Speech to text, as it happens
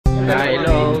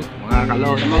Hello, mga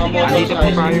kalon. Andito po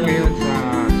tayo ngayon sa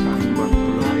San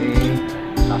Bartolome.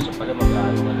 Kaso pala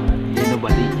mag-ano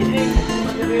Baliches.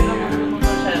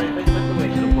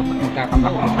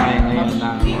 Magkakamakot tayo ngayon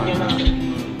ng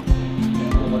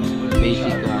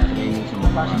basic training sa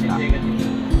mga bata.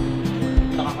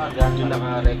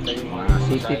 Nakarekta yung mga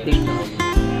city things.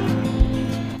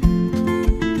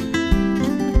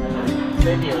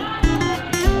 Pwede yun.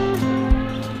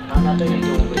 Natin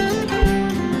yung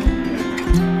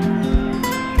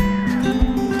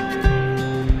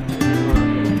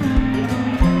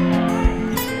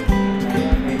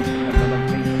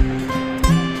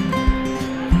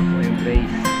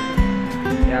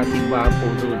simbahan po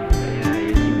doon. Kaya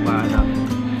yung simbahan ng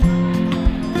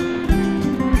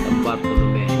San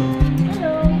Bartolome.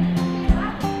 Hello!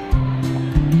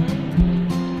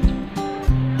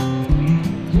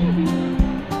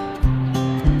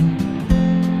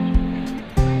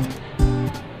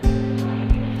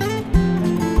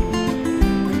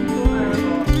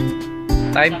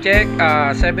 Time check,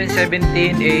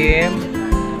 7:17 AM.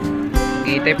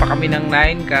 Hintay pa kami ng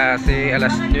 9 kasi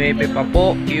alas 9 pa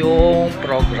po yung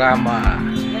programa.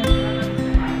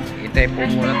 Hintay po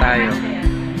muna tayo.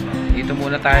 Dito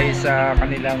muna tayo sa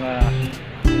kanilang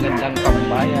gandang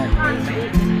tambayan.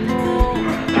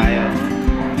 Tayo.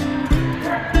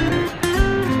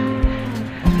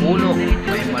 Puno.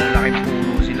 May malalaking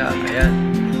puno sila. Ayan.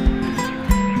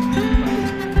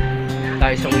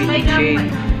 Tayo sa waiting shade.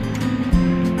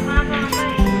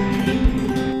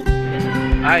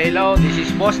 Hello, this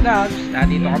is Boss Nabs.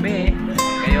 Nandito kami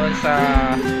ngayon sa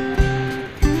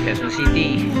Quezon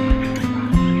City,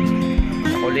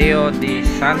 sa Colegio de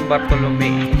San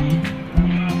Bartolome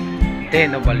de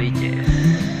Baliches.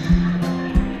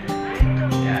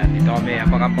 Yan, dito kami.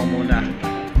 Abangan pa muna.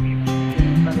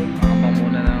 Abangan pa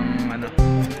muna ng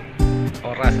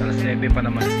oras. Alas 9 pa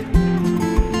naman.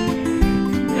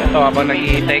 Ito, habang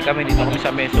naghihintay kami, dito kami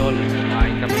sa Mesol.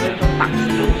 Kumain kami ng taxi.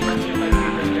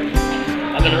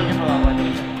 Agalaw niya kawawa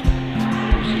doon.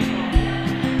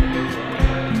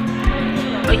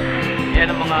 Ay!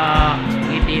 Yan ang mga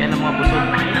ngitian ng mga busog.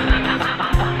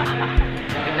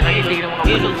 Nakaitig ng mga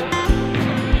busog.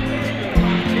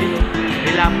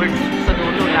 May Lambert sa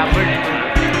dulo. Lambert.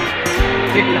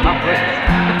 May Lambert.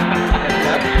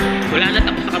 Wala na,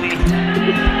 tapos na kami.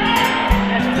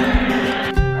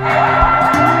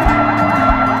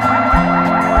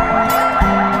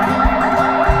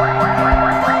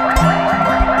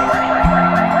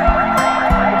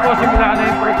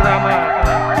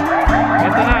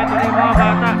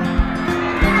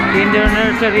 Kinder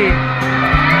nursery.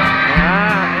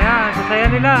 Ayan, sasaya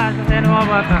nila. Sasaya ng mga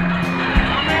bata.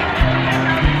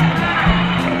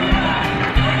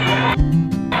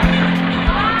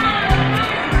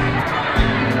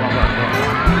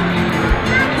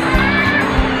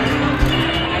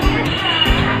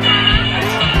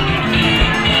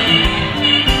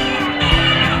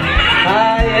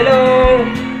 Hi, hello.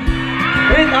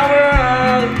 With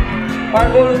our farm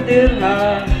volunteer,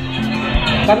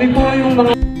 kami po yung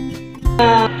mga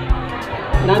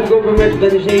non-government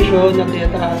organization na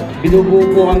binubuo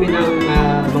po kami ng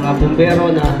mga bumbero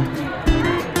na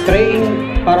train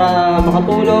para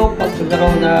makatulong pag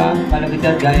nagkaroon na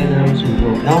kalamitan gaya ng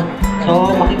sugo, no?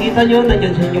 So makikita nyo,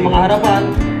 nandiyan sa inyong mga harapan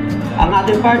ang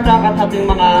ating fire truck at ating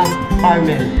mga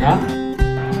firemen, no?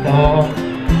 So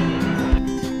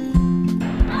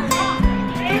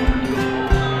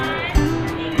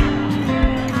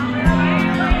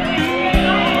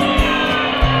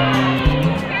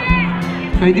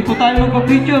hindi po tayo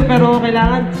magpa-picture pero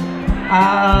kailangan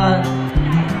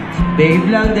behave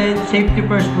lang, then safety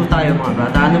first po tayo mga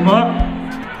bata. Ano po?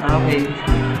 Okay.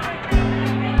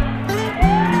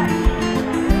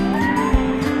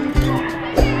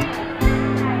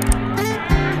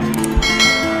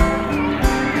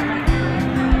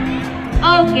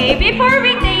 Okay, before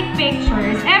we take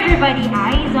pictures, everybody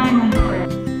eyes on me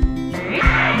first.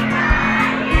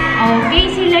 Okay,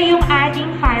 sila yung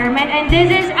ating firemen and this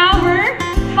is our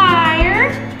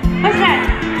what's that?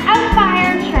 Ang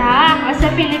fire truck. O sa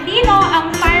Pilipino,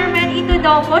 ang fireman, ito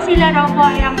daw po, sila raw po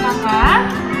ay ang mga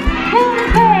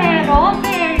bumbero.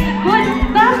 Very good.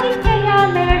 Bakit kaya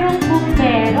merong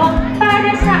bumbero? Para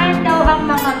saan daw ang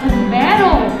mga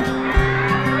bumbero?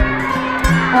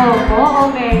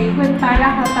 Opo, very good.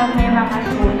 Para kapag may mga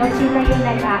sunog, sila yung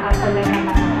nag-aapala ng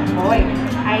mga boy.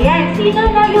 Ayan,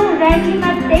 sino na yung ready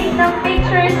mag-take ng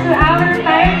pictures to our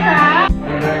fire truck?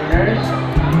 Learners,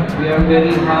 we are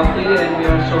very happy and we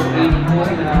are so grateful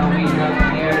na we have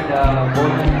here the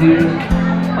volunteers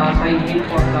signing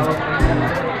for our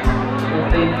president. So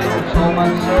thank you so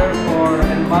much, sir,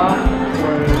 and ma'am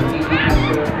for giving us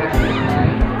your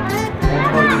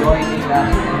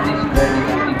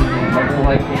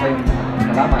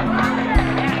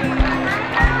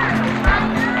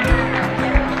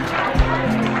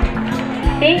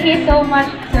you so much,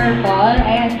 Sir Paul.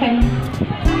 And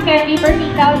can we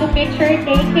proceed now to picture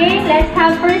taking? Let's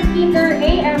have first Kinder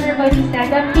A. Everybody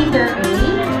stand up. Kinder A.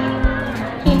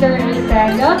 Kinder A,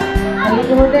 stand up. Are you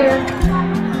go there?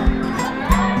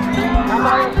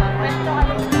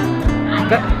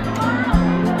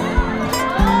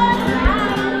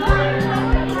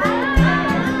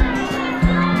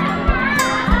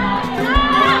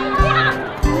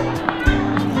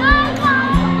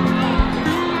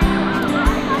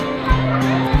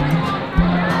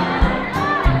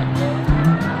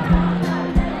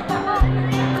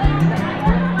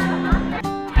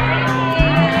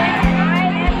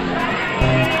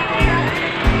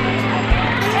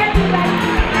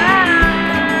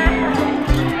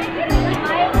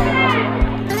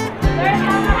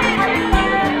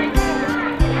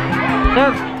 Sir,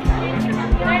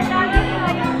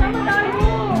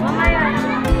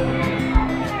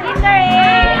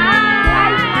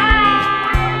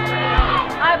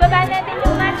 baba natin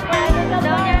yung mask.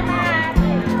 Down your mask.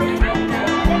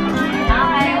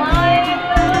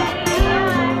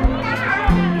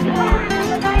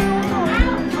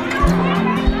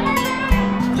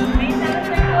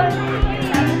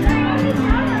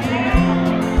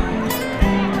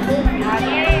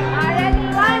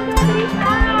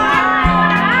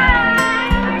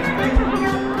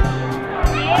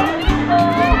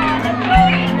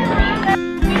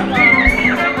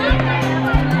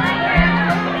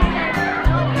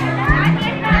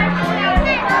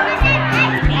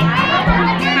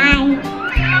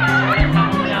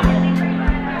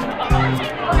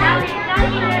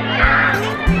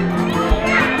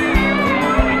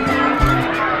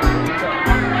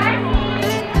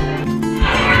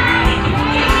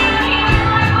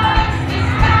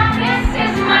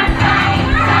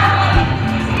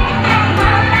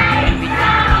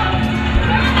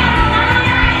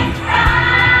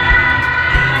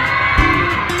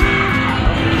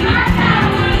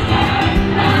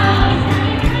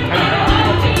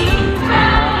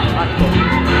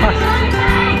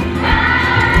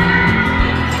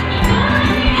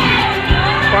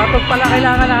 Patog pala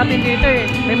kailangan natin dito eh.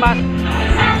 May mask.